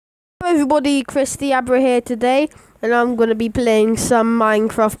Hello everybody, Chris the Abra here today, and I'm going to be playing some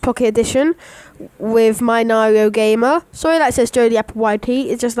Minecraft Pocket Edition with Mineario Gamer. Sorry that says Joe the Apple YT,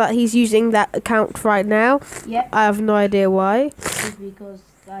 it's just that he's using that account right now. Yep. I have no idea why. It's because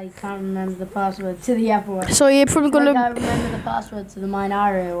I can't remember the password to the Apple one. So you're probably going to... I can't remember the password to the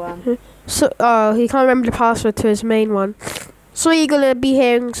Mineario one. So, he can't remember the password to his main one. So you're going to be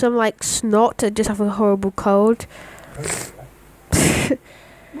hearing some like snot and just have a horrible cold.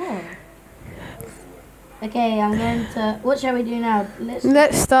 What? Okay, I'm going to... What shall we do now?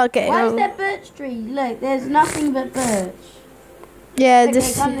 Let's start getting... Why is there birch trees? Look, there's nothing but birch. Yeah, Okay,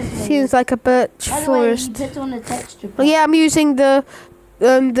 this come this way. seems like a birch By the forest. way, you put on a texture pack. Oh yeah, I'm using the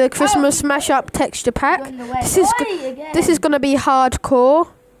Christmas Smash Up texture pack. This is gonna be hardcore.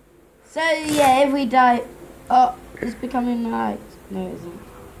 So yeah, if we die... Oh, it's becoming night. No, it isn't.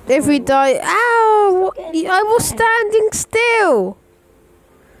 If we die... Ow! I was standing still!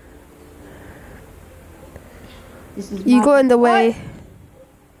 This is You got in the way.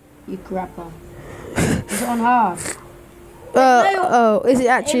 You crapper. It's on hard. Oh, is it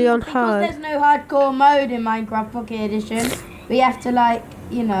actually on hard? Because there's no hardcore mode in Minecraft Pocket Edition, we have to, like,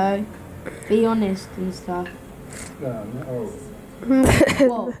 you know, be honest and stuff.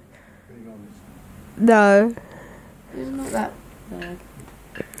 What? No. It's not that bad.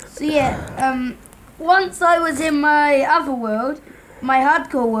 So yeah, once I was in my other world, my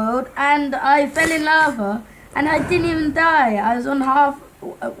hardcore world, and I fell in lava, and I didn't even die. I was on half,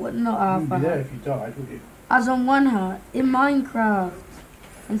 not half. You'd be there if you died, would you? I was on one heart in Minecraft.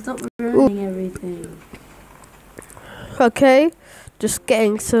 And stop ruining everything. Okay. Just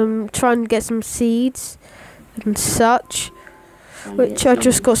getting trying to get some seeds and such. Which I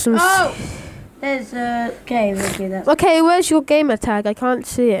just got some... Oh! There's a cave. Okay, that's... Okay, where's your gamer tag? I can't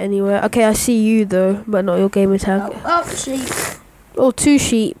see it anywhere. Okay, I see you though, but not your gamer tag. Oh, sheep. Oh, 2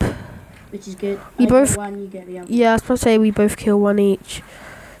 sheep. Which is good. You both... get one, you get the other. Yeah, I was supposed to say we both kill one each.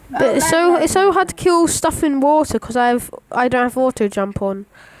 But it's so hard to kill stuff in water because I don't have auto jump on.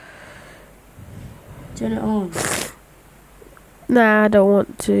 Turn it on. Nah, I don't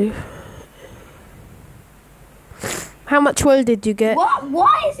want to. How much wool did you get? What?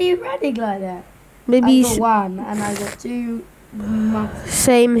 Why is he running like that? Maybe I got one, and I got 2 mutton.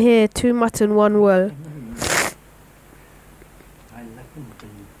 Same here, 2 mutton, 1 wool.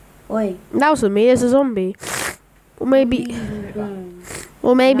 Oi. That wasn't me, it's a zombie. Or maybe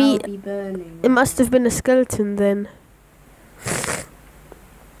it must have been a skeleton then.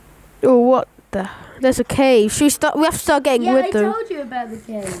 Oh, what the? There's a cave. Should we start? We have to start getting wood though. Yeah, I told you about the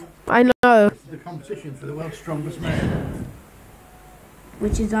cave. I know. It's the competition for the world's strongest man.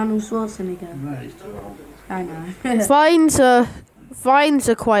 Which is Arnold Schwarzenegger. No, he's too old. I know. Vines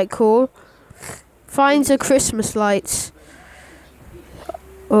are quite cool. Vines are Christmas lights.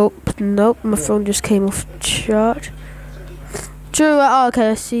 Oh nope, my phone just came off charge. Drew, oh, okay,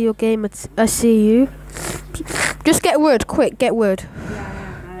 I see your game. I see you. Just get wood, quick, get wood.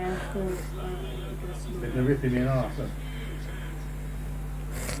 Yeah, of course. They're ripping me in half.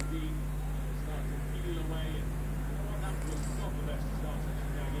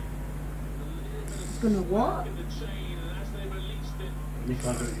 It's gonna what? You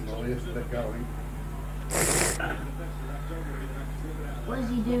can't do it anymore, you have to let go. What is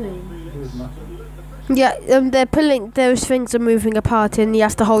he doing? Who's mutton? Yeah, they're pulling. Those things are moving apart, and he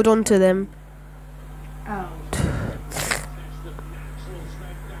has to hold on to them. Oh.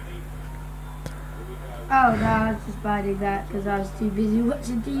 Oh no, I was just biting that because I was too busy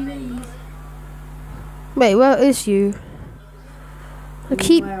watching TV. Wait, where is you? I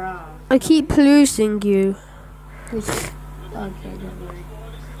keep losing you. Okay, don't worry.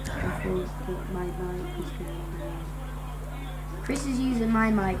 I thought my mic was going down. Chris is using my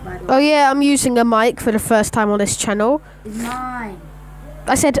mic, by the way. Oh yeah, I'm using a mic for the first time on this channel. It's mine.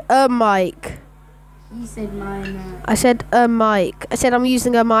 I said a mic. You said mine. I said a mic. I said I'm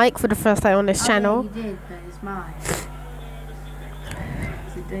using a mic for the first time on this channel. Yeah, you did, but it's mine.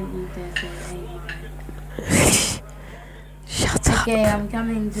 So don't you dare say it ain't mine. Shut up. Okay, I'm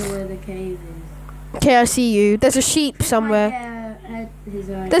coming to where the cave is. Okay, I see you. There's a sheep somewhere.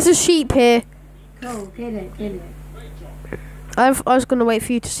 There's a sheep here. Cool, kill it, kill it. I was gonna wait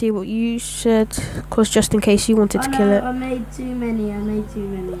for you to see what you said, cause just in case you wanted to kill it. I made too many.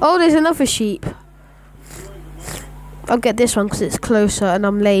 Oh, there's another sheep. I'll get this one because it's closer, and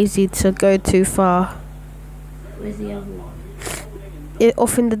I'm lazy to go too far. Where's the other one?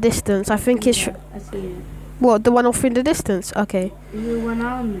 Off in the distance. I think it's. I see it. What, the one off in the distance? Okay. Is it one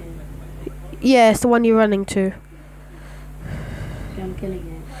arm then? Yeah, it's the one you're running to. Okay, I'm killing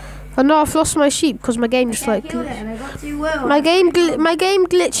it. Oh no, I've lost my sheep because my game just I like killed it and I got 2 worlds. my game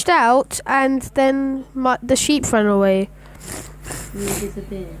glitched out and then the sheep ran away. You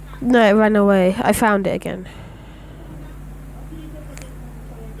disappeared. No, it ran away. I found it again.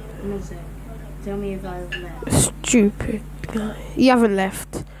 One sec. Tell me if I've left. Stupid guy. You haven't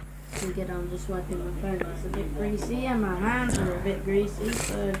left. Good, I'm just wiping my phone. It's a bit greasy and my hands are a bit greasy,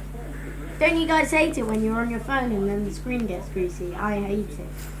 so... Don't you guys hate it when you're on your phone and then the screen gets greasy? I hate it.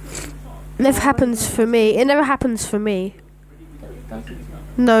 Never happens for me. It never happens for me. Doesn't it?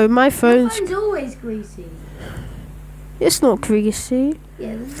 No, my Your phone's... phone's always greasy. It's not greasy.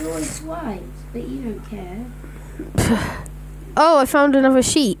 Yeah, there's always swipes, but you don't care. Oh, I found another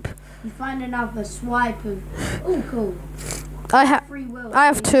sheep. You find another swipe of... Oh, cool. I have 3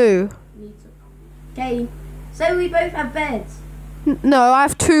 worlds. 2. Okay, so we both have beds. No, I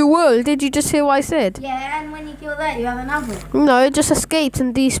have 2 wool. Did you just hear what I said? Yeah, and when you kill that, you have another. No, it just escaped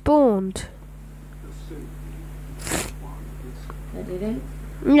and despawned. I didn't.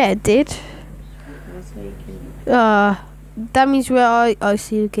 Yeah, it did. That's how you kill it. That means where I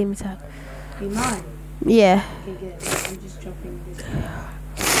see the game attack. You mine? Yeah. Okay, good. I'm just chopping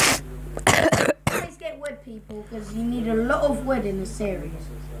this. Always get wood, people, because you need a lot of wood in the series.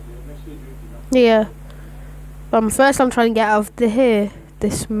 Yeah. First I'm trying to get out of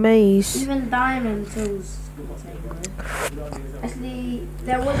this maze. Even diamond tools take wood. Actually,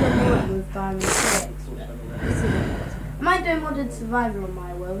 there was a mod with diamond picks. I might do modded survival on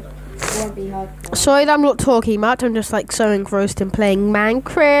my world. It won't be hardcore. Sorry that I'm not talking much. I'm just like so engrossed in playing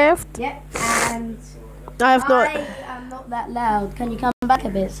Minecraft. Yep, and I have not. I am not that loud. Can you come back a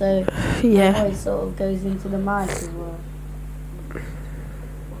bit so my Yeah. voice sort of goes into the mic as well?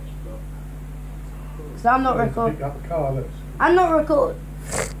 So I'm not recording. Pick up the car, let's. I'm not record.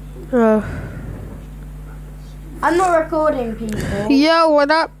 Oh. I'm not recording, people. Yo, what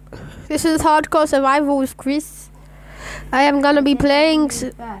up? This is Hardcore Survival with Chris. I am gonna be playing.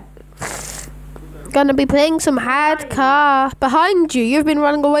 Gonna be playing some hardcore. Behind you. You've been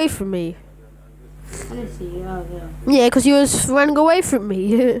running away from me. I didn't see you. Oh, yeah. Yeah, because you was running away from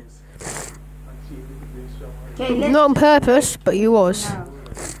me. Okay, let's Not on purpose, but you was. now.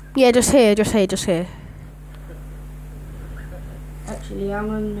 Yeah, just here. Actually, I'm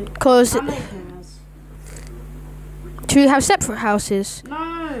on. Because I'm making a house. to have separate houses.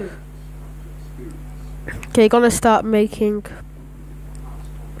 No. Okay, gonna start making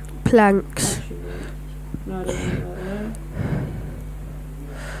planks. Actually, no, I don't know that.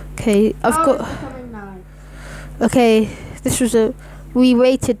 Okay, I've Oh, got. it's becoming night. Okay, this was a. We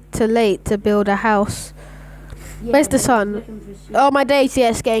waited till late to build a house. Yeah, Where's the I was sun? looking for sheep. Oh my days, yeah,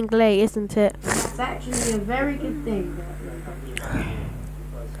 it's getting late, isn't it? That's actually a very good thing.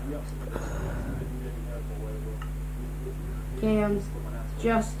 Okay, I'm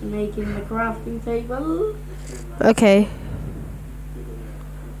just making the crafting table. Okay.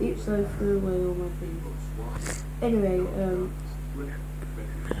 Oops, I threw away all my things. Anyway,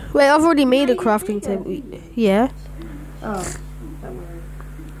 Wait, I've already made a crafting table. Yeah. oh, don't worry.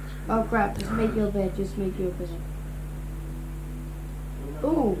 Oh crap, just make your bed,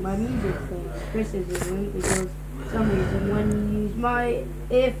 Oh, my music thing. Chris's isn't, because for some reason when you use my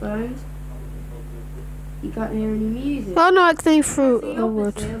earphones, you can't hear any music. Oh no, I came That's through the a wood.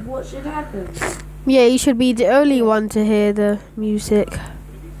 opposite of what should happen. Yeah, you should be the only one to hear the music.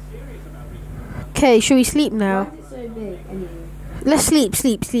 Okay, should we sleep Why now? is it so big? Anyway, Let's sleep,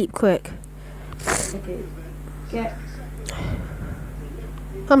 quick. okay. Get.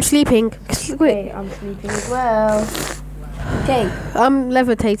 I'm sleeping. Quick. Okay, I'm sleeping as well. Okay. I'm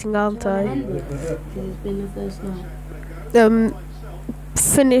levitating, aren't Do you wanna I? end it? 'Cause it's been the first night.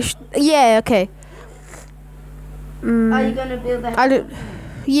 Finished. Yeah, okay. Are you gonna build that? I don't.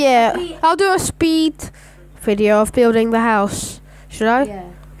 Yeah, I'll do a speed video of building the house. Should I? Yeah,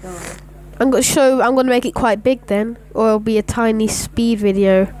 go on. I'm gonna make it quite big then, or it'll be a tiny speed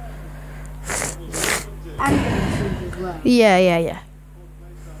video. And YouTube as well. Yeah.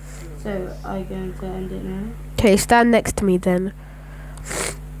 So, are you going to end it now? Okay, stand next to me then.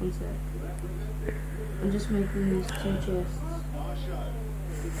 One sec. I'm just making these 2 chests.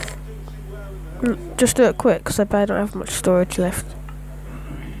 Just do it quick, because I bet I don't have much storage left.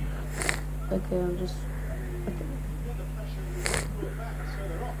 Okay, I'm just.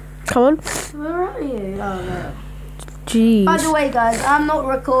 Come on. Where are you? Oh no. Jeez. By the way, guys, I'm not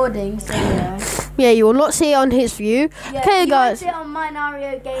recording, so yeah. Yeah, you will not see it on his view. Yeah, Okay, you guys. won't see it on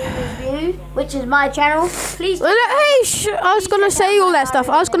Mineario Gamer's view, which is my channel. Please. Hey, I was gonna say all that stuff.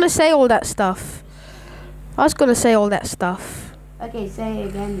 Okay, say it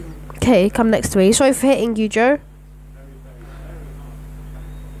again then. Okay, come next to me. Sorry for hitting you, Joe.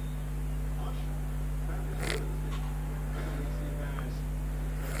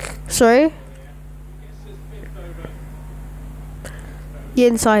 Sorry? You're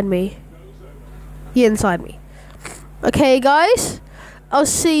inside me. You're inside me. Okay, guys. I'll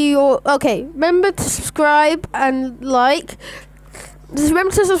see you all. Okay, remember to subscribe and like. Just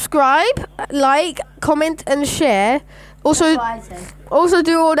remember to subscribe, like, comment, and share. Also,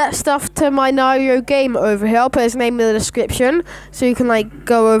 do all that stuff to Mineario Gamer over here. I'll put his name in the description, so you can like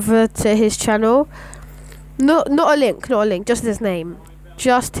go over to his channel. Not a link, just his name,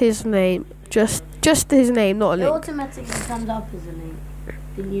 just his name, just his name, not a link. It automatically comes up as a link.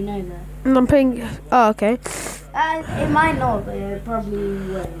 Didn't you know that? And I'm putting. Oh, okay. It might not, but it probably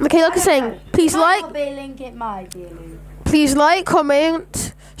will. Okay, like I'm saying, please like. It might not be a link. It might be a link. Please like,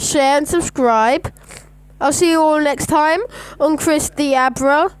 comment, share, and subscribe. I'll see you all next time on Chris the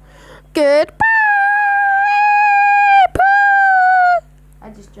Abra. Goodbye. Bye. I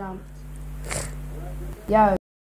just jumped. Yo.